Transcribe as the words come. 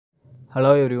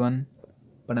Hello everyone.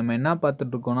 இப்போ நம்ம என்ன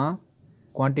பார்த்துட்டு இருக்கோம்னா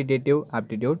quantitative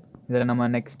aptitude. இதில் நம்ம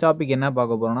நெக்ஸ்ட் டாபிக் என்ன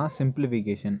பார்க்க போகிறோம்னா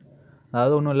simplification.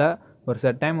 அதாவது ஒன்றும் இல்லை, ஒரு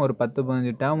செட் டைம் ஒரு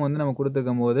 10-15 டேர்ம் வந்து நம்ம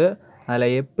கொடுத்துருக்கும் போது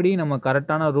அதில் எப்படி நம்ம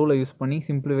கரெக்டான ரூலை யூஸ் பண்ணி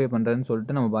சிம்பிளிஃபை பண்ணுறதுன்னு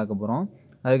சொல்லிட்டு நம்ம பார்க்க போகிறோம்.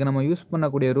 அதுக்கு நம்ம யூஸ்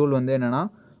பண்ணக்கூடிய ரூல் வந்து என்னென்னா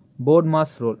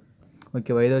போர்ட்மாஸ் ரூல்.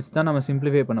 ஓகேவா, இதை வச்சு தான் நம்ம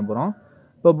சிம்பிளிஃபை பண்ண போகிறோம்.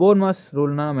 இப்போ போர்ட்மாஸ்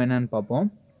ரூல்னால் நம்ம என்னென்னு பார்ப்போம்.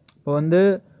 இப்போ வந்து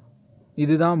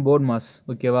இதுதான் போர்ட்மாஸ்.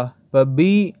 ஓகேவா, இப்போ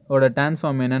பியோட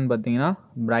டிரான்ஸ்ஃபார்ம் என்னன்னு பார்த்தீங்கன்னா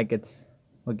ப்ராக்கெட்ஸ்.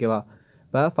 ஓகேவா,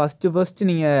 இப்போ ஃபஸ்ட்டு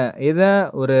நீங்கள் எதை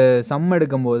ஒரு சம்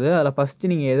எடுக்கும்போது அதில் ஃபஸ்ட்டு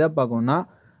நீங்கள் எதை பார்க்கணுன்னா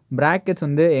ப்ராக்கெட்ஸ்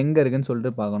வந்து எங்கே இருக்குதுன்னு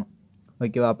சொல்லிட்டு பார்க்கணும்.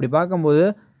 ஓகேவா, அப்படி பார்க்கும்போது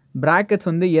ப்ராக்கெட்ஸ்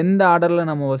வந்து எந்த ஆர்டரில்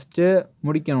நம்ம ஃபஸ்ட்டு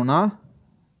முடிக்கணும்னா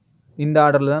இந்த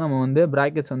ஆர்டரில் தான் நம்ம வந்து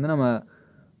ப்ராக்கெட்ஸ் வந்து நம்ம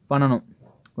பண்ணணும்.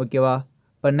 ஓகேவா,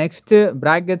 இப்போ நெக்ஸ்ட்டு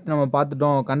ப்ராக்கெட்ஸ் நம்ம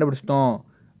பார்த்துட்டோம், கண்டுபிடிச்சிட்டோம்.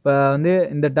 இப்போ வந்து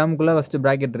இந்த டேர்முக்குள்ளே ஃபஸ்ட்டு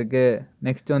ப்ராக்கெட் இருக்குது,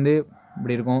 நெக்ஸ்ட்டு வந்து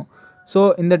இப்படி இருக்கும். ஸோ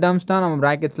இந்த டேர்ம்ஸ் தான் நம்ம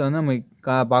ப்ராக்கெட்ஸில் வந்து நம்ம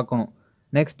பார்க்கணும்.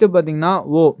 நெக்ஸ்ட்டு பார்த்திங்கன்னா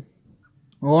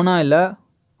ஓனா இல்லை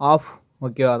ஆஃப்.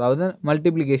 ஓகேவா, அதாவது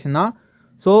மல்டிப்ளிகேஷன்னா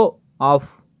ஸோ ஆஃப்.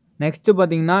 நெக்ஸ்ட்டு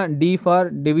பார்த்திங்கன்னா டி ஃபார்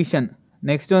டிவிஷன்.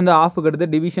 நெக்ஸ்ட்டு வந்து ஆஃபுக்கு அடுத்து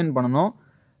டிவிஷன் பண்ணணும்.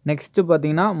 நெக்ஸ்ட்டு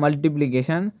பார்த்திங்கன்னா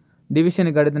மல்டிப்ளிகேஷன்.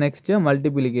 டிவிஷனுக்கு அடுத்து நெக்ஸ்ட்டு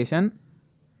மல்டிப்ளிகேஷன்.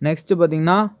 நெக்ஸ்ட்டு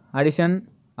பார்த்திங்கன்னா அடிஷன்,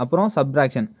 அப்புறம்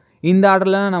சப்ட்ராக்ஷன். இந்த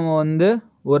ஆர்டரில் நம்ம வந்து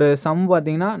ஒரு சம்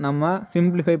பார்த்திங்கன்னா நம்ம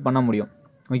சிம்பிளிஃபை பண்ண முடியும்.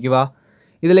 ஓகேவா,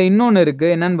 இதில் இன்னொன்று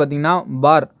இருக்குது, என்னென்னு பார்த்தீங்கன்னா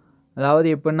பார். அதாவது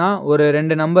எப்படின்னா ஒரு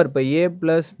ரெண்டு நம்பர் இப்போ ஏ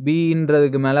ப்ளஸ்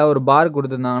பின்றதுக்கு மேலே ஒரு பார்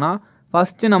கொடுத்துருந்தாங்கன்னா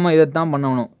ஃபஸ்ட்டு நம்ம இதை தான்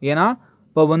பண்ணணும். ஏன்னா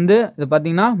இப்போ வந்து இது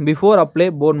பார்த்திங்கன்னா பிஃபோர் அப்ளை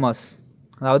போர்ட்மாஸ்,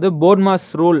 அதாவது போர்ட்மாஸ்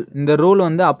ரூல். இந்த ரூல்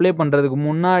வந்து அப்ளை பண்ணுறதுக்கு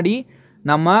முன்னாடி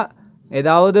நம்ம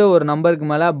ஏதாவது ஒரு நம்பருக்கு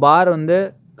மேலே பார் வந்து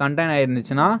கண்டெயின்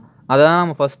ஆகிருந்துச்சுன்னா அதை தான்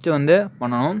நம்ம ஃபஸ்ட்டு வந்து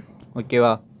பண்ணணும்.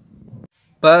 ஓகேவா,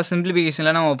 இப்போ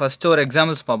சிம்பிளிஃபிகேஷனில் நம்ம ஃபஸ்ட்டு ஒரு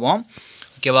எக்ஸாம்பிள்ஸ் பார்ப்போம்.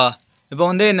 ஓகேவா, இப்போ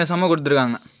வந்து இந்த சம்மை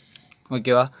கொடுத்துருக்காங்க.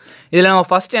 ஓகேவா, இதில் நம்ம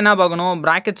ஃபஸ்ட்டு என்ன பார்க்கணும்,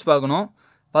 ப்ராக்கெட்ஸ் பார்க்கணும்.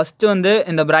 ஃபஸ்ட்டு வந்து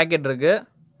இந்த ப்ராக்கெட் இருக்குது,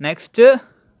 நெக்ஸ்ட்டு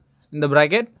இந்த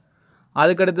ப்ராக்கெட்,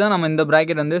 அதுக்கடுத்து தான் நம்ம இந்த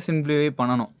ப்ராக்கெட் வந்து சிம்பிளிஃபை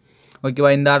பண்ணணும்.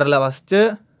 ஓகேவா, இந்த ஆர்டரில் ஃபஸ்ட்டு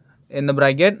இந்த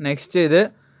ப்ராக்கெட், நெக்ஸ்ட்டு இது,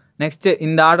 நெக்ஸ்ட்டு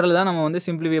இந்த ஆர்டரில் தான் நம்ம வந்து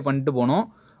சிம்பிளிஃபை பண்ணிட்டு போகணும்.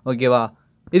 ஓகேவா,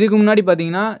 இதுக்கு முன்னாடி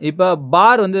பார்த்தீங்கன்னா இப்போ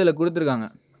பார் வந்து இதில் கொடுத்துருக்காங்க.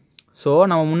 ஸோ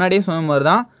நம்ம முன்னாடியே சொன்ன மாதிரி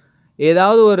தான்,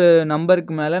 ஏதாவது ஒரு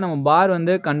நம்பருக்கு மேலே நம்ம பார்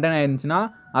வந்து கண்டெயின் ஆயிருந்துச்சுன்னா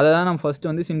அதை தான் நம்ம ஃபஸ்ட்டு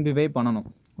வந்து சிம்பிளிஃபை பண்ணணும்.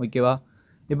 ஓகேவா,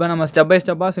 இப்போ நம்ம ஸ்டெப் பை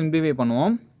ஸ்டெப்பாக சிம்பிளிஃபை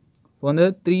பண்ணுவோம். இப்போ வந்து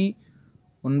 3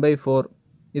 1/4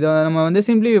 இதை நம்ம வந்து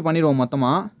சிம்பிளிஃபை பண்ணிடுவோம்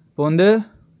மொத்தமாக. இப்போ வந்து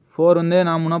 4 வந்து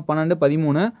 4 12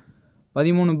 13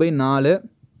 13/4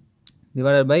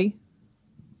 டிவைடட் பை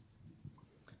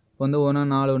இப்போ வந்து 1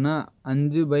 4 1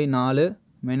 5/4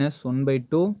 மைனஸ்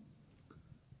 1/2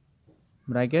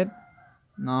 ப்ராக்கெட்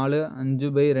 4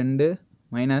 5/2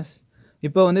 மைனஸ்.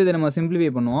 இப்போ வந்து இதை நம்ம சிம்பிளிஃபை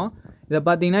பண்ணுவோம். இதை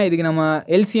பார்த்தீங்கன்னா இதுக்கு நம்ம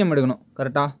எல்சிஎம் எடுக்கணும்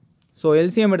கரெக்டாக. ஸோ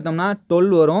எல்சிஎம் எடுத்தோம்னா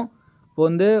 12 வரும். இப்போ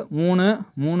வந்து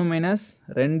 3 மைனஸ்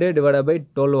 2 டிவைடட் பை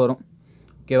 12 வரும்.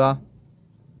 ஓகேவா,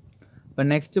 இப்போ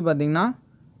நெக்ஸ்ட்டு பார்த்தீங்கன்னா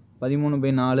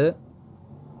 13/4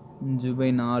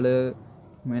 5/4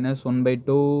 minus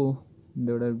 1/2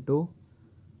 divided by 2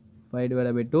 5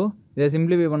 divided by 2. இதை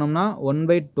சிம்பிளிஃபை பண்ணோம்னா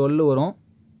 1/12 வரும்.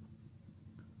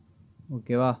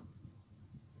 ஓகேவா,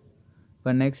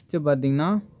 இப்போ நெக்ஸ்ட்டு பார்த்தீங்கன்னா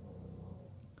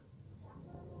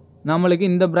நம்மளுக்கு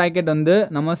இந்த ப்ராக்கெட் வந்து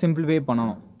நம்ம சிம்பிளிஃபை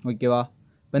பண்ணணும். ஓகேவா,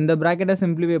 இப்போ இந்த ப்ராக்கெட்டை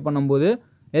சிம்பிளிஃபை பண்ணும்போது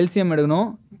எல்சிஎம் எடுக்கணும்.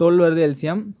 12 வருது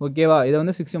எல்சிஎம். ஓகேவா, இதை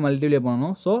வந்து 6 மல்டிப்ளை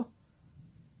பண்ணணும். So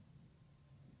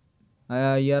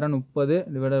 30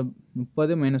 divided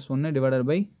 30 minus 1 divided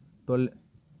by 12.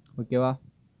 ஓகேவா,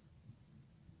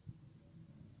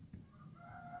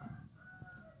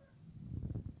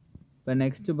 இப்போ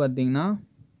நெக்ஸ்ட்டு பார்த்தீங்கன்னா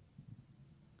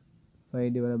 5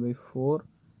 டிவைடட் பை 4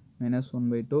 மைனஸ்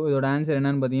 1/2. இதோட ஆன்சர்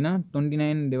என்னன்னு பார்த்தீங்கன்னா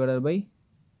 29 டிவைடட் பை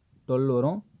 12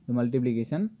 வரும். இந்த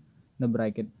மல்டிப்ளிகேஷன் இந்த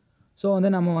ப்ராக்கெட். ஸோ வந்து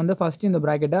நம்ம வந்து ஃபஸ்ட்டு இந்த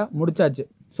ப்ராக்கெட்டை முடிச்சாச்சு.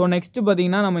 ஸோ நெக்ஸ்ட்டு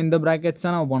பார்த்தீங்கன்னா நம்ம இந்த ப்ராக்கெட்ஸ்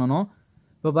தான் நம்ம பண்ணணும்.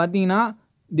 இப்போ பார்த்தீங்கன்னா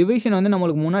டிவிஷன் வந்து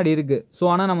நம்மளுக்கு முன்னாடி இருக்குது. ஸோ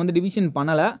ஆனால் நம்ம வந்து டிவிஷன்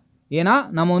பண்ணலை, ஏன்னா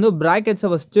நம்ம வந்து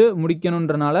ப்ராக்கெட்ஸை ஃபஸ்ட்டு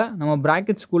முடிக்கணுன்றனால நம்ம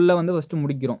ப்ராக்கெட்ஸ்குள்ளே வந்து ஃபஸ்ட்டு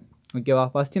முடிக்கிறோம். ஓகேவா,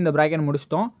 ஃபஸ்ட்டு இந்த ப்ராக்கெட்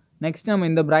முடிச்சிட்டோம். நெக்ஸ்ட் நம்ம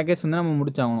இந்த ப்ராக்கெட்ஸ் வந்து நம்ம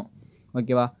முடிச்சாகணும்.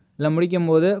 ஓகேவா, இதில் முடிக்கும்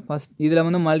போது ஃபஸ்ட் இதில்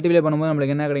வந்து மல்டிப்ளை பண்ணும்போது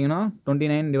நம்மளுக்கு என்ன கிடைக்கும்னா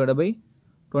 29 டிவைடட் பை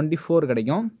 24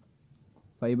 கிடைக்கும்.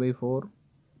 5/4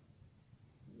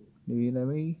 டிவைடட்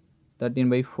பை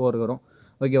 13/4 வரும்.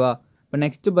 ஓகேவா, இப்போ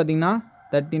நெக்ஸ்ட்டு பார்த்தீங்கன்னா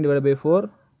 13 டிவைடட் பை 4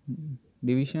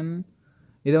 டிவிஷன்.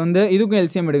 இதை வந்து இதுக்கும்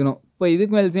எல்சிஎம் எடுக்கணும். இப்போ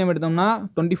இதுக்கும் எல்சிஎம் எடுத்தோம்னா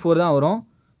 24 தான் வரும்.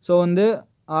 ஸோ வந்து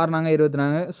 6 நாங்கள்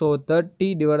 24. So 30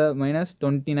 divided minus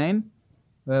 29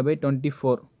 by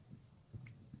 24.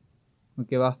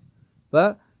 ஓகேவா, இப்போ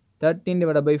 13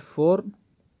 டிவைடட் பை 4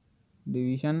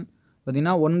 டிவிஷன்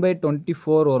பார்த்தீங்கன்னா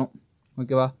 1/24 வரும்.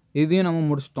 ஓகேவா, இதையும் நம்ம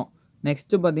முடிச்சிட்டோம்.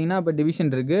 நெக்ஸ்ட்டு பார்த்தீங்கன்னா இப்போ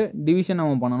டிவிஷன் இருக்குது, டிவிஷன்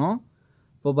நம்ம பண்ணணும்.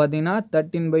 இப்போ பார்த்தீங்கன்னா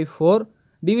 13/4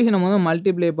 டிவிஷன் நம்ம வந்து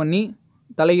மல்டிப்ளை பண்ணி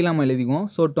தலைகீழ நம்ம எழுதிக்குவோம்.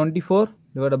 ஸோ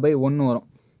 24/1 வரும்.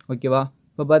 ஓகேவா?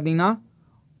 இப்போ பார்த்தீங்கன்னா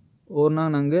 1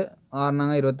 4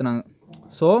 6 24.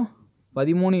 ஸோ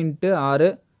 13 × 6.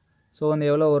 ஸோ வந்து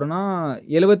எவ்வளோ வரும்னா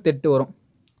 78 வரும்.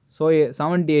 ஸோ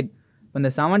 78. இப்போ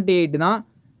இந்த 78 தான்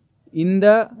இந்த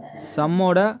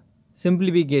சம்மோட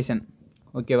சிம்பிளிஃபிகேஷன்.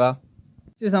 ஓகேவா?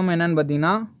 நெக்ஸ்ட் சம் என்னன்னு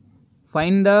பார்த்தீங்கன்னா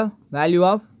ஃபைண்ட் த வேல்யூ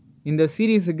ஆஃப் இந்த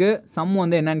சீரீஸுக்கு சம்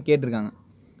வந்து என்னன்னு கேட்டிருக்காங்க.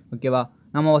 ஓகேவா?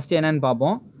 நம்ம ஃபஸ்ட்டு என்னன்னு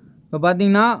பார்ப்போம். இப்போ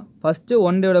பார்த்தீங்கன்னா ஃபஸ்ட்டு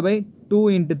 1/2 ×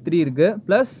 3 இருக்குது,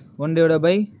 ப்ளஸ்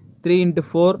 1/3 ×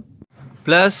 4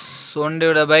 ப்ளஸ்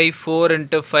 1/4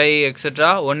 × 5 எக்ஸெட்ரா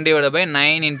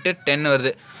 1/9 × 10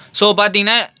 வருது. ஸோ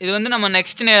பார்த்தீங்கன்னா இது வந்து நம்ம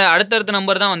நெக்ஸ்ட் அடுத்தடுத்த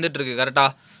நம்பர் தான் வந்துட்டுருக்கு. கரெக்டாக?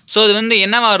 ஸோ இது வந்து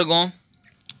என்னவா இருக்கும்?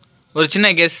 ஒரு சின்ன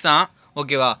கெஸ் தான்.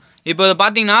 ஓகேவா? இப்போ இதை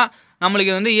பார்த்தீங்கன்னா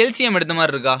நம்மளுக்கு வந்து எல்சிஎம் எடுத்த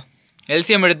மாதிரி இருக்கா?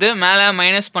 எல்சிஎம் எடுத்து மேலே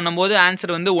மைனஸ் பண்ணும்போது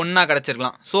ஆன்சர் வந்து 1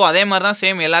 கிடச்சிருக்கலாம். ஸோ அதே மாதிரி தான்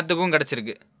சேம் எல்லாத்துக்கும்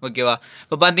கிடச்சிருக்கு. ஓகேவா?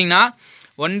 இப்போ பார்த்தீங்கன்னா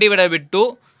 1/2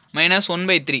 -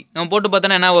 1/3 நம்ம போட்டு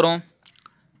பார்த்தோன்னா என்ன வரும்?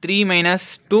 3 -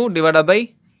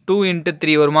 2/2 ×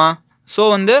 3 வருமா? ஸோ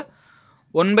வந்து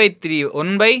 1/3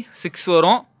 1/6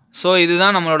 வரும். ஸோ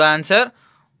இதுதான் நம்மளோட ஆன்சர்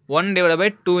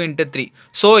 1/2 × 3.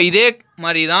 ஸோ இதே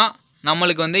மாதிரி தான்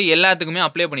நம்மளுக்கு வந்து எல்லாத்துக்குமே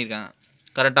அப்ளை பண்ணியிருக்காங்க.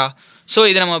 கரெக்டாக? ஸோ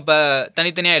இதை நம்ம இப்போ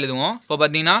தனித்தனியாக எழுதுவோம். இப்போ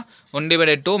பார்த்தீங்கன்னா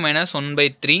 1/2 -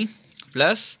 1/3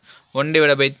 plus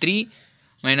 1/3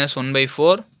 -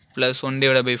 1/4 plus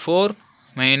 1/4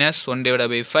 -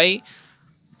 1/5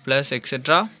 plus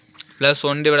etcetera plus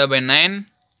 1/9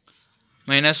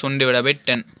 -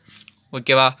 1/10.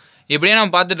 ஓகேவா? இப்படியே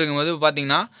நம்ம பார்த்துட்டு இருக்கும்போது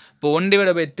பார்த்தீங்கன்னா இப்போ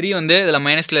 1/3 வந்து இதில்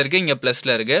மைனஸில் இருக்குது, இங்கே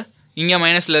ப்ளஸில் இருக்குது, இங்கே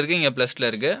மைனஸில் இருக்குது, இங்கே ப்ளஸில்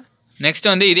இருக்குது. நெக்ஸ்ட்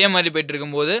வந்து இதே மாதிரி போய்ட்டு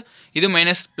இருக்கும்போது இது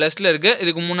மைனஸ் ப்ளஸில் இருக்குது,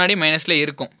 இதுக்கு முன்னாடி மைனஸில்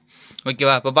இருக்கும்.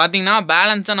 ஓகேவா? இப்போ பார்த்தீங்கன்னா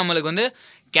பேலன்ஸாக நம்மளுக்கு வந்து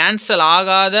கேன்சல்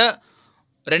ஆகாத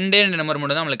 2 நம்பர்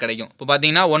மட்டும் தான் நம்மளுக்கு கிடைக்கும். இப்போ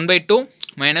பார்த்தீங்கன்னா 1/2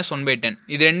 - 1/10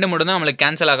 இது 2 மட்டும் தான் நம்மளுக்கு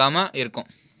கேன்சல் ஆகாமல் இருக்கும்.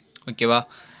 ஓகேவா?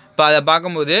 இப்போ அதை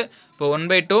பார்க்கும்போது இப்போ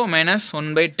 1/2 -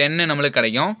 1/10 நம்மளுக்கு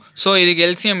கிடைக்கும். ஸோ இதுக்கு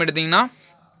எல்சிஎம் எடுத்திங்கன்னா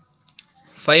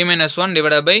 5 -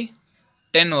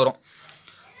 1/10 வரும்.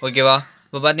 ஓகேவா?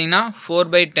 இப்போ பார்த்தீங்கன்னா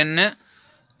 4/10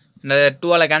 இந்த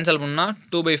 2ஆல் கேன்சல் பண்ணால்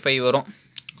 2/5 வரும்.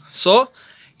 ஸோ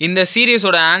இந்த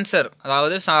சீரீஸோட ஆன்சர்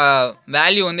அதாவது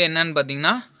வேல்யூ வந்து என்னன்னு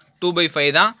பார்த்தீங்கன்னா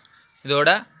 2/5 தான் இதோட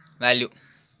வேல்யூ.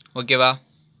 ஓகேவா?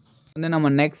 வந்து நம்ம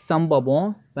நெக்ஸ்ட் சம் பார்ப்போம்.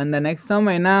 இப்போ இந்த நெக்ஸ்ட் சம்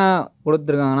என்ன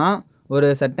கொடுத்துருக்காங்கன்னா ஒரு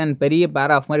சர்டன் பெரிய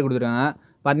பேராஃப் மாதிரி கொடுத்துருக்காங்க.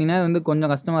 பார்த்தீங்கன்னா வந்து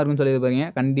கொஞ்சம் கஷ்டமாக இருக்குன்னு சொல்லி பாருங்க.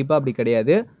 கண்டிப்பாக அப்படி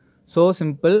கிடையாது. So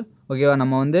simple. ஓகேவா?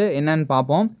 நம்ம வந்து என்னன்னு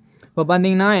பார்ப்போம். இப்போ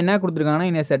பார்த்தீங்கன்னா என்ன கொடுத்துருக்காங்கன்னா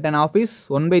இந்த certain office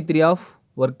 1/3 of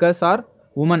workers R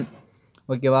woman.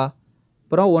 ஓகேவா?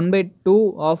 அப்புறம் 1/2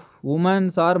 ஆஃப்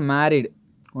உமன்ஸ் ஆர் மேரிட்.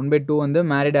 1/2 வந்து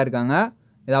மேரிடாக இருக்காங்க.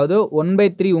 அதாவது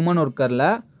 1/3 உமன் ஒர்க்கரில்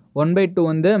 1/2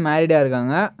 வந்து மேரிடாக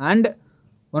இருக்காங்க. And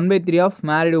 1/3 of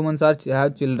married women's R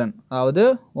have children. அதாவது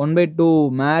 1/2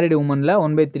 மேரிட் உமனில்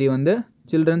 1/3 வந்து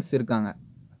சில்ட்ரன்ஸ் இருக்காங்க.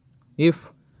 If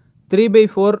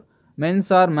 3/4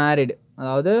 mens are married.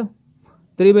 அதாவது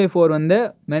 3/4 வந்து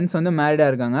மென்ஸ் வந்து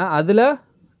மேரிடாக இருக்காங்க. அதில்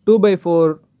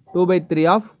 2/3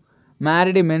 of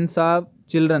married men's of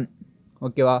children.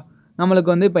 ஓகேவா? நம்மளுக்கு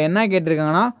வந்து இப்போ என்ன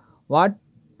கேட்டிருக்காங்கன்னா what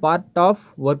part of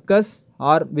workers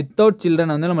or without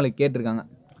children வந்து நம்மளுக்கு கேட்டிருக்காங்க.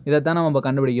 இதைத்தான் நம்ம இப்போ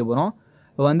கண்டுபிடிக்க போகிறோம்.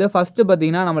 இப்போ வந்து ஃபஸ்ட்டு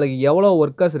பார்த்தீங்கன்னா நம்மளுக்கு எவ்வளோ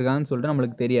ஒர்க்கர்ஸ் இருக்காங்கன்னு சொல்லிட்டு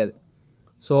நம்மளுக்கு தெரியாது.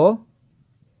 ஸோ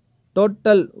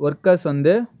டோட்டல் ஒர்க்கர்ஸ்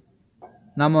வந்து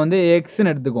நம்ம வந்து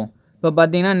எக்ஸ்ன்னு எடுத்துக்குவோம். இப்போ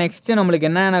பார்த்தீங்கன்னா நெக்ஸ்ட்டு நம்மளுக்கு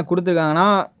என்ன கொடுத்துருக்காங்கன்னா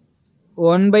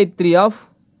 1/3 ஆஃப்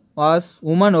வாஸ்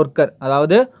உமன் ஒர்க்கர்.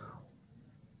 அதாவது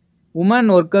உமன்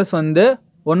ஒர்க்கர்ஸ் வந்து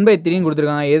 1/3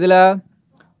 கொடுத்துருக்காங்க. எதில்?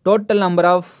 டோட்டல் நம்பர்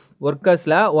ஆஃப்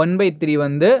ஒர்க்கர்ஸில் 1/3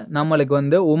 வந்து நம்மளுக்கு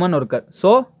வந்து உமன் ஒர்க்கர்.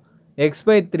 ஸோ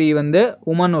x/3 வந்து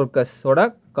உமன் ஒர்க்கர்ஸோட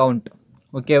கவுண்ட்.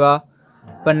 ஓகேவா?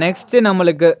 இப்போ நெக்ஸ்ட்டு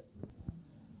நம்மளுக்கு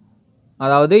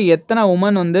அதாவது எத்தனை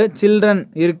உமன் வந்து சில்ட்ரன்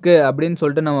இருக்குது அப்படின்னு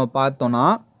சொல்லிட்டு நம்ம பார்த்தோன்னா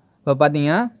இப்போ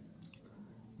பார்த்தீங்கன்னா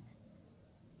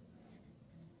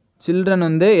சில்ட்ரன்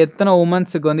வந்து எத்தனை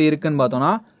உமன்ஸுக்கு வந்து இருக்குதுன்னு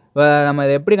பார்த்தோன்னா நம்ம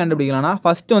இதை எப்படி கண்டுபிடிக்கலாம்னா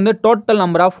ஃபஸ்ட்டு வந்து டோட்டல்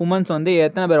நம்பர் ஆஃப் உமன்ஸ் வந்து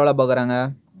எத்தனை பேர் வேலை பார்க்குறாங்க?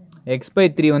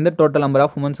 x/3 வந்து டோட்டல் நம்பர்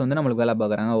ஆஃப் உமன்ஸ் வந்து நம்மளுக்கு வேலை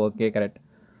பார்க்குறாங்க. Okay, correct.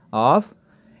 ஆஃப்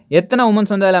எத்தனை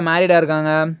உமன்ஸ் வந்து அதில் மேரிடாக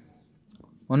இருக்காங்க?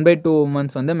 1/2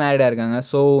 உமன்ஸ் வந்து மேரிடாக இருக்காங்க.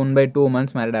 ஸோ 1/2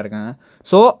 உமன்ஸ் மேரிடாக இருக்காங்க.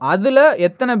 ஸோ அதில்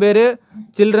எத்தனை பேர்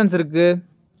சில்ட்ரன்ஸ் இருக்குது?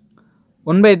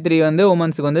 1/3 வந்து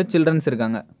உமன்ஸுக்கு வந்து சில்ட்ரன்ஸ்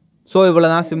இருக்காங்க. ஸோ இவ்வளோ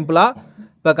தான் சிம்பிளாக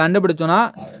இப்போ கண்டுபிடிச்சோன்னா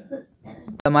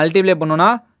மல்டிப்ளை பண்ணோன்னா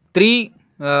 3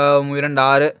 2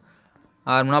 6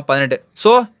 6 18.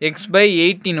 ஸோ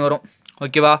x/18 வரும்.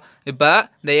 ஓகேவா? இப்போ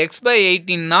இந்த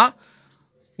x/18னா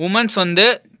உமன்ஸ் வந்து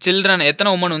சில்ட்ரன் எத்தனை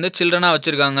உமன் வந்து சில்ட்ரனாக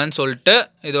வச்சுருக்காங்கன்னு சொல்லிட்டு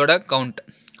இதோட கவுண்ட்.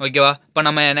 ஓகேவா? இப்போ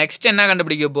நம்ம நெக்ஸ்ட் என்ன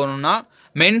கண்டுபிடிக்க போகிறோம்னா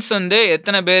மென்ஸ் வந்து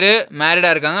எத்தனை பேர்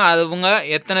மேரிடாக இருக்காங்க, அவங்க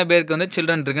எத்தனை பேருக்கு வந்து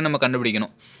சில்ட்ரன் இருக்குன்னு நம்ம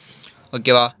கண்டுபிடிக்கணும்.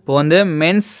 ஓகேவா? இப்போ வந்து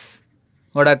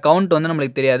மென்ஸோட கவுண்ட் வந்து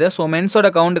நம்மளுக்கு தெரியாது. ஸோ மென்ஸோட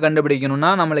கவுண்ட்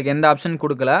கண்டுபிடிக்கணும்னா நம்மளுக்கு எந்த ஆப்ஷன்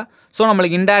கொடுக்கல. ஸோ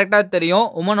நம்மளுக்கு இன்டெரக்டாக தெரியும்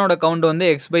உமனோட கவுண்ட் வந்து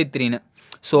x/3ன்னு.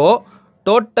 ஸோ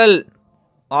டோட்டல்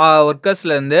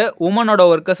ஒர்க்கர்ஸ்லேருந்து உமனோட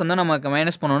ஒர்க்கர்ஸ் வந்து நமக்கு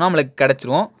மைனஸ் பண்ணோம்னா நம்மளுக்கு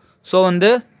கிடச்சிரும். ஸோ வந்து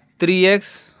 3x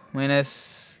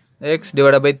 - x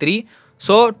 / 3.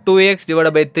 ஸோ 2x /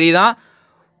 3 தான்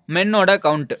மென்னோட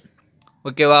கவுண்ட்டு.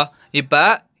 ஓகேவா? இப்போ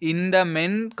இந்த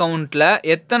மென் கவுண்ட்டில்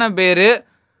எத்தனை பேர்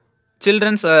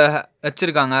சில்ட்ரன்ஸ்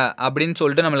வச்சுருக்காங்க அப்படின்னு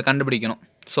சொல்லிட்டு நம்மளுக்கு கண்டுபிடிக்கணும்.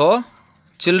 ஸோ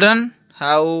சில்ட்ரன்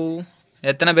ஹாவ்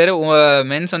எத்தனை பேர்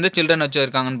மென்ஸ் வந்து சில்ட்ரன்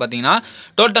வச்சுருக்காங்கன்னு பார்த்தீங்கன்னா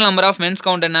total number of men's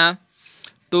count என்ன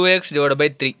 2x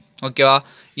 / 3. ஓகேவா?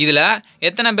 இதில்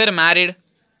எத்தனை பேர் மேரிட்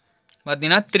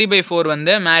பார்த்தீங்கன்னா 3/4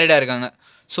 வந்து மேரிடாக இருக்காங்க.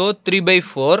 ஸோ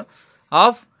 3/4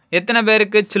 ஆஃப் எத்தனை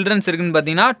பேருக்கு சில்ட்ரன்ஸ் இருக்குதுன்னு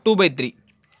பார்த்தீங்கன்னா 2/3.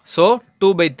 ஸோ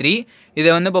 2/3 இதை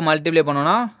வந்து இப்போ மல்டிப்ளை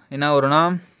பண்ணோன்னா என்ன வரும்னா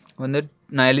வந்து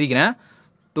நான் எழுதிக்கிறேன்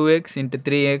 2x ×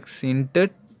 3x ×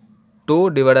 2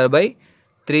 /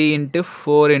 3 ×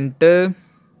 4 ×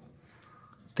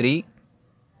 3.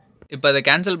 இப்போ அதை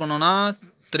கேன்சல் பண்ணோன்னா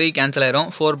 3 கேன்சல் ஆயிரும்,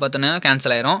 4 பார்த்தோன்னா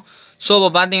கேன்சல் ஆயிரும். ஸோ இப்போ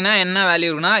பார்த்தீங்கன்னா என்ன வேல்யூ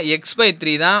இருக்குன்னா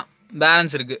x/3 தான்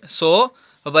பேலன்ஸ் இருக்குது. ஸோ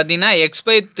இப்போ பார்த்தீங்கன்னா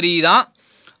x/3 தான்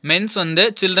மென்ஸ் வந்து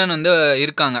சில்ட்ரன் வந்து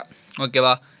இருக்காங்க.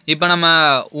 ஓகேவா? இப்போ நம்ம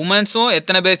உமன்ஸும்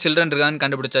எத்தனை பேர் சில்ட்ரன் இருக்காங்கன்னு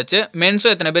கண்டுபிடிச்சாச்சு,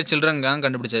 மென்ஸும் எத்தனை பேர் சில்ட்ரன் இருக்காங்கன்னு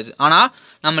கண்டுபிடிச்சாச்சு. ஆனால்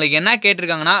நம்மளுக்கு என்ன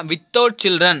கேட்டிருக்காங்கன்னா வித்தவுட்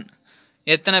சில்ட்ரன்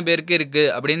எத்தனை பேருக்கு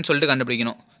இருக்குது அப்படின்னு சொல்லிட்டு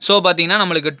கண்டுபிடிக்கணும். ஸோ பார்த்தீங்கன்னா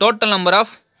நம்மளுக்கு டோட்டல் நம்பர்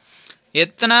ஆஃப்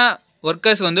எத்தனை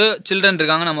ஒர்க்கர்ஸ் வந்து சில்ட்ரன்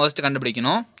இருக்காங்க நம்ம ஃபஸ்ட்டு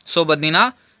கண்டுபிடிக்கணும். ஸோ பார்த்தீங்கன்னா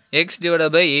x /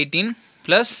 18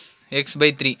 +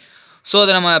 x/3. ஸோ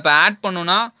அதை நம்ம இப்போ ஆட்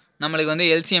பண்ணோன்னா நம்மளுக்கு வந்து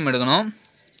எல்சிஎம் எடுக்கணும்.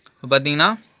 இப்போ பார்த்தீங்கன்னா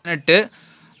 18,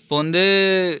 இப்போ வந்து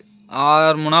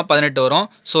 6 - 3 18 வரும்.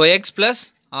 So x +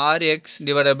 6x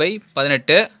 /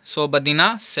 18. ஸோ பார்த்தீங்கன்னா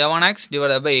 7x /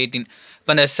 18.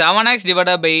 இப்போ இந்த 7x /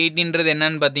 18ன்றது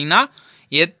என்னன்னு பார்த்தீங்கன்னா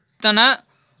எத்தனை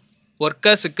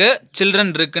ஒர்க்கர்ஸுக்கு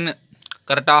சில்ட்ரன் இருக்குன்னு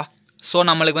கரெக்டாக. ஸோ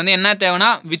நம்மளுக்கு வந்து என்ன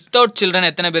தேவைன்னா வித்தவுட் சில்ட்ரன்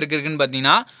எத்தனை பேருக்கு இருக்குதுன்னு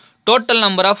பார்த்தீங்கன்னா டோட்டல்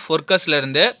நம்பர் ஆஃப்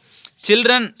ஒர்க்கர்ஸ்லேருந்து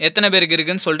சில்ட்ரன் எத்தனை பேருக்கு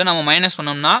இருக்குதுன்னு சொல்லிட்டு நம்ம மைனஸ்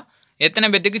பண்ணோம்னா எத்தனை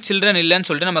பேர்த்துக்கு சில்ட்ரன் இல்லைன்னு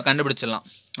சொல்லிட்டு நம்ம கண்டுபிடிச்சிடலாம்.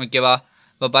 ஓகேவா?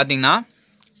 இப்போ பார்த்தீங்கன்னா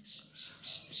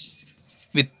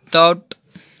வித்தவுட்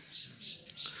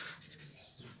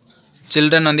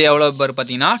சில்ட்ரன் வந்து எவ்வளோ பேர்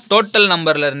பார்த்தீங்கன்னா டோட்டல்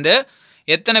நம்பர்லேருந்து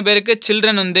எத்தனை பேருக்கு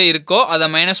சில்ட்ரன் வந்து இருக்கோ அதை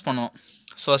மைனஸ் பண்ணுவோம்.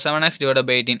 So 7x /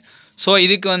 18. ஸோ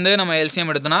இதுக்கு வந்து நம்ம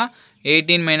எல்சிஎம் எடுத்தோன்னா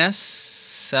 18 -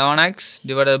 7x /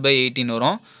 18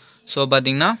 வரும். ஸோ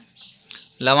பார்த்தீங்கன்னா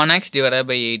 11x /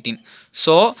 18.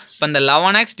 ஸோ இப்போ இந்த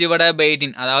 11x /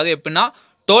 18 அதாவது எப்படின்னா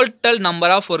டோட்டல்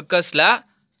நம்பர் ஆஃப் ஒர்க்கர்ஸில்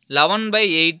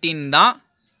 11/18 தான்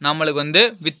நம்மளுக்கு வந்து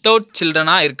வித்தவுட்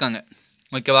சில்ட்ரனாக இருக்காங்க.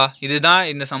 ஓகேவா? இதுதான்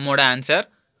இந்த சம்மோட ஆன்சர்.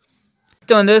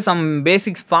 நெக்ஸ்ட் வந்து சம்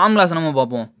பேசிக்ஸ் ஃபார்முலாஸ் நம்ம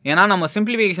பார்ப்போம். ஏன்னா நம்ம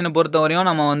சிம்பிளிஃபிகேஷனை பொறுத்த வரையும்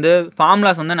நம்ம வந்து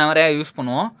ஃபார்முலாஸ் வந்து நிறையா யூஸ்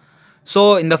பண்ணுவோம். ஸோ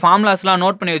இந்த ஃபார்முலாஸ்லாம்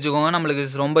நோட் பண்ணி வச்சுக்கோங்க, நம்மளுக்கு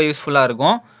ரொம்ப யூஸ்ஃபுல்லாக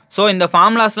இருக்கும். ஸோ இந்த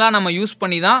ஃபார்முலாஸ்லாம் நம்ம யூஸ்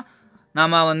பண்ணி தான்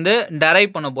நம்ம வந்து டெரைவ்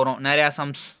பண்ண போகிறோம் நிறையா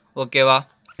சம்ஸ். ஓகேவா?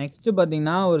 நெக்ஸ்ட்டு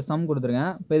பார்த்தீங்கன்னா ஒரு சம்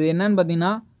கொடுத்துருக்கேன். இப்போ இது என்னன்னு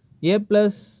பார்த்தீங்கன்னா a +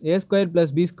 a²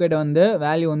 + b² வந்து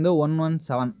வேல்யூ வந்து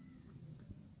 117.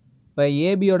 இப்போ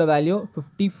ஏபியோட வேல்யூ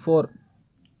 54.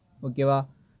 ஓகேவா?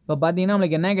 இப்போ பார்த்தீங்கன்னா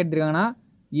நம்மளுக்கு என்ன கேட்டிருக்காங்கன்னா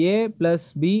a +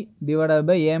 b / a -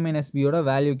 b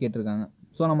value கேட்டிருக்காங்க.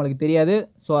 ஸோ நம்மளுக்கு தெரியாது,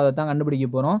 ஸோ அதை தான் கண்டுபிடிக்க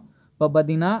போகிறோம். இப்போ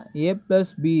பார்த்தீங்கன்னா a +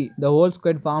 b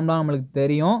 ² ஃபார்ம்லாம் நம்மளுக்கு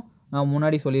தெரியும், நான்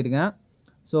முன்னாடி சொல்லியிருக்கேன்.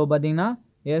 ஸோ பார்த்தீங்கன்னா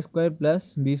a² +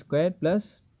 b² +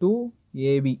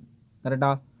 2ab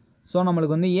கரெக்டாக. ஸோ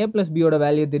நம்மளுக்கு வந்து a + b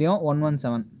வேல்யூ தெரியும்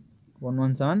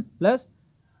 117 ப்ளஸ்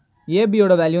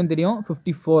ஏபியோட வேல்யூவும் தெரியும்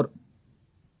 54.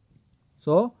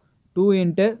 ஸோ 2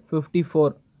 ×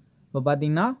 54. இப்போ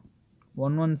பார்த்தீங்கன்னா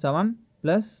 117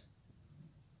 +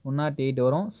 108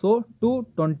 வரும். ஸோ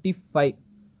 225.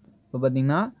 இப்போ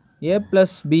பார்த்தீங்கன்னா a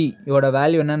 + b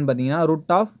வேல்யூ என்னன்னு பார்த்தீங்கன்னா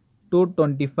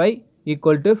 √225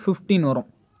 = 15 வரும்.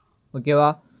 ஓகேவா?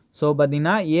 ஸோ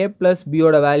பார்த்தீங்கன்னா a + b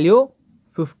வேல்யூ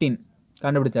 15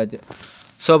 கண்டுபிடிச்சாச்சு.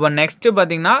 ஸோ இப்போ நெக்ஸ்ட்டு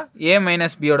பார்த்தீங்கன்னா a -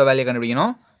 b வேல்யூ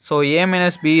கண்டுபிடிக்கணும். So a - b ²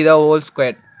 =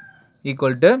 a²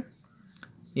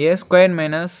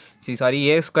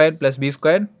 - b²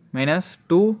 -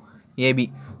 2ab.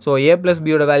 So a + b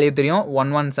value தெரியும்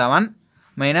 117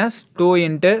 - 2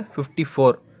 ×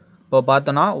 54. இப்போ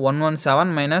பார்த்தோன்னா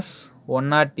 117 -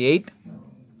 108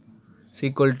 =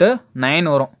 9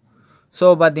 வரும். ஸோ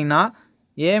பார்த்தீங்கன்னா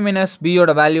a - b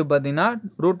வேல்யூ பார்த்தீங்கன்னா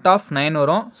 √9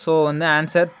 வரும். ஸோ வந்து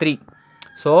answer 3.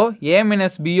 So a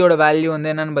 - b value வந்து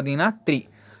என்னென்னு பார்த்தீங்கன்னா 3.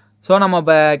 ஸோ நம்ம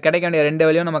இப்போ கிடைக்க வேண்டிய ரெண்டு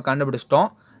வேல்யூ நம்ம கண்டுபிடிச்சிட்டோம்.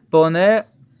 இப்போ வந்து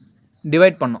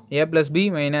டிவைட் பண்ணோம். a + b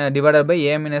divided by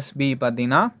a - b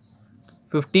பார்த்தீங்கன்னா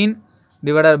 15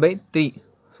 டிவைடட் பை 3.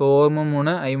 ஸோ 1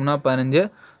 3 5 15.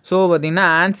 ஸோ பார்த்தீங்கன்னா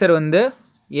ஆன்சர் வந்து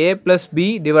a + b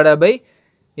divided by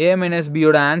a - b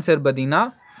யோட ஆன்சர் பார்த்தீங்கன்னா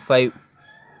 5.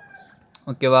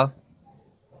 ஓகேவா?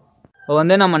 இப்போ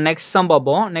வந்து நம்ம நெக்ஸ்ட் சம்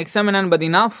பார்ப்போம். நெக்ஸ்ட் சம் என்னென்னு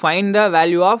பார்த்தீங்கன்னா ஃபைண்ட் த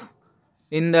வேல்யூ ஆஃப்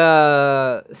இந்த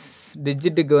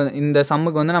டிஜிட்டுக்கு இந்த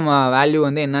சம்முக்கு வந்து நம்ம வேல்யூ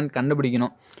வந்து என்னன்னு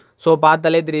கண்டுபிடிக்கணும். ஸோ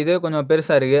பார்த்தாலே தெரியுது கொஞ்சம்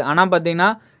பெருசாக இருக்குது. ஆனால் பார்த்தீங்கன்னா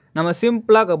நம்ம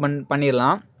சிம்பிளாக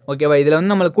பண்ணிடலாம். ஓகேவா? இதில்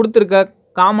வந்து நம்மளுக்கு கொடுத்துருக்க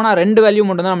காமனாக 2 வேல்யூ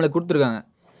மட்டும் தான் நம்மளுக்கு கொடுத்துருக்காங்க.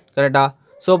 கரெக்டாக?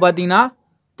 ஸோ பார்த்தீங்கன்னா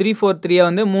 3 4 3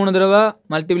 வந்து 3 தடவை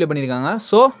மல்டிப்ளை பண்ணியிருக்காங்க.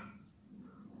 ஸோ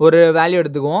ஒரு வேல்யூ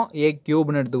எடுத்துக்குவோம்,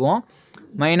 a³ எடுத்துக்குவோம்.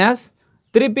 மைனஸ்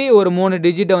திருப்பி ஒரு 3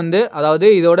 டிஜிட்டை வந்து அதாவது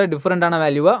இதோட டிஃப்ரெண்ட்டான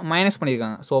வேல்யூவை மைனஸ்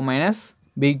பண்ணியிருக்காங்க. So minus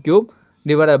b³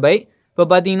 divided by இப்போ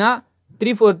பார்த்தீங்கன்னா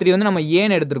 3 4 3 வந்து நம்ம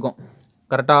ஏன்னு எடுத்திருக்கோம்.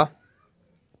 கரெக்டாக?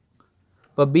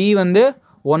 இப்போ b வந்து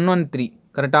 1 1 3.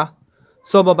 கரெக்டாக?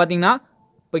 ஸோ இப்போ பார்த்தீங்கன்னா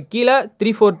இப்போ கீழே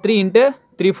 3 4 3 இன்ட்டு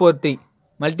 3 4 3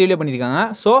 மல்டிப்ளை பண்ணியிருக்காங்க.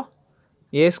 So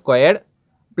a²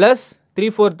 plus 3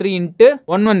 4 3 into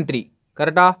 1 1 3.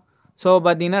 கரெக்டாக? ஸோ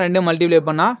பார்த்தீங்கன்னா 2 மல்டிப்ளை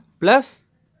பண்ணால் ப்ளஸ்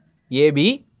ab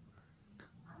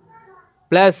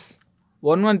ப்ளஸ்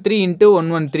 113 இன்ட்டு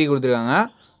 113 கொடுத்துருக்காங்க.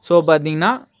 ஸோ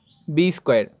பார்த்தீங்கன்னா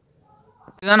b².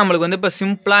 இதுதான் நம்மளுக்கு வந்து இப்போ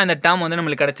சிம்பிளாக இந்த டேர்ம் வந்து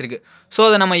நம்மளுக்கு கிடச்சிருக்கு. ஸோ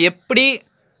அதை நம்ம எப்படி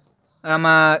நம்ம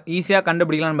ஈஸியாக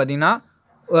கண்டுபிடிக்கலாம்னு பார்த்தீங்கன்னா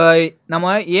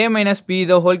நம்ம a - b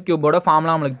the whole க்யூபோட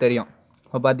formula நம்மளுக்கு தெரியும்.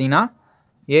 இப்போ பார்த்தீங்கன்னா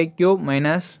a³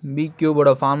 -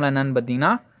 b³ ஃபார்முலா என்னன்னு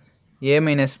பார்த்தீங்கன்னா a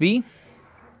 - b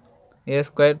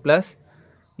a² plus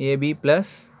ab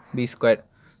plus b².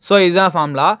 So இதுதான்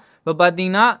ஃபார்முலா. இப்போ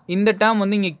பார்த்தீங்கன்னா இந்த டேர்ம்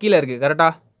வந்து இங்கே கீழே இருக்குது.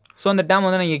 கரெக்டாக? ஸோ இந்த டேர்ம்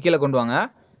வந்து நீங்கள் கீழே கொண்டு வாங்க.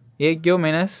 a³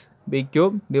 - b³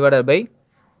 divided by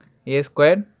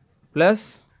a² plus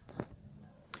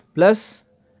plus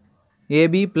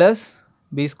ab plus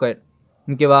b².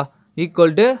 ஓகேவா?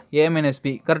 Equal to a -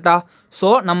 b. கரெக்டாக? ஸோ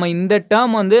நம்ம இந்த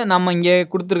டேர்ம் வந்து நம்ம இங்கே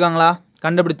கொடுத்துருக்காங்களா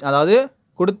அதாவது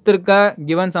கொடுத்துருக்க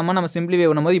கிவன் சம்மை நம்ம சிம்பிளிஃபை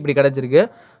பண்ணும்போது இப்படி கிடச்சிருக்கு.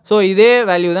 ஸோ இதே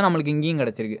வேல்யூ தான் நம்மளுக்கு இங்கேயும்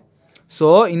கிடச்சிருக்கு. ஸோ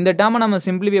இந்த டேர்மை நம்ம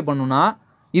சிம்பிளிஃபை பண்ணணும்னா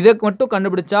இதை மட்டும்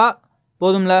கண்டுபிடிச்சா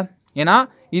போதும்ல. ஏன்னா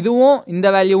இதுவும் இந்த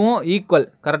வேல்யூவும் ஈக்குவல்.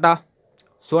 கரெக்டாக?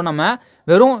 ஸோ நம்ம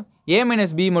வெறும் a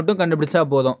 - b மட்டும் கண்டுபிடிச்சா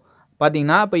போதும்.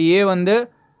 பார்த்தீங்கன்னா இப்போ a வந்து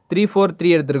 3 4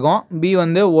 3 எடுத்திருக்கோம், b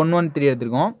வந்து 1 1 3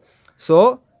 எடுத்திருக்கோம். So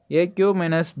a³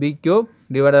 - b³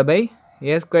 divided by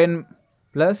a²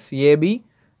 plus ab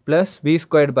plus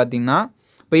b² பார்த்தீங்கன்னா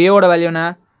இப்போ ஏவோட வேல்யூ என்ன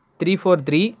 3 4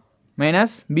 3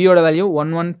 மைனஸ் பியோட வேல்யூ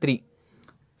 1 1 3.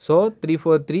 ஸோ 3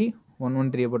 4 3 1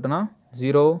 1 3 போட்டோன்னா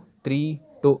 0 3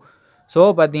 2. ஸோ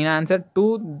பார்த்தீங்கன்னா ஆன்சர் 2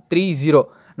 3 0.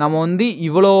 நம்ம வந்து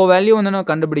இவ்வளோ வேல்யூ வந்து நம்ம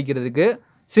கண்டுபிடிக்கிறதுக்கு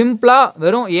சிம்பிளாக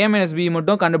வெறும் a - b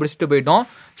மட்டும் கண்டுபிடிச்சிட்டு போயிட்டோம்.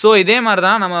 ஸோ இதே மாதிரி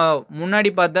தான் நம்ம முன்னாடி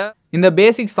பார்த்த இந்த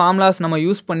பேசிக்ஸ் ஃபார்முலாஸ் நம்ம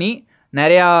யூஸ் பண்ணி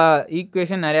நிறையா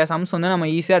ஈக்குவேஷன் நிறையா சம்ஸ் வந்து நம்ம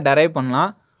ஈஸியாக டெரைவ் பண்ணலாம்.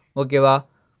 ஓகேவா?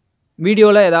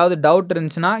 வீடியோவில் ஏதாவது டவுட்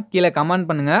இருந்துச்சுன்னா கீழே கமெண்ட்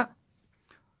பண்ணுங்கள்.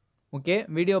 ஓகே,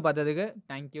 வீடியோ பார்த்ததுக்கு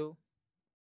தேங்க்யூ.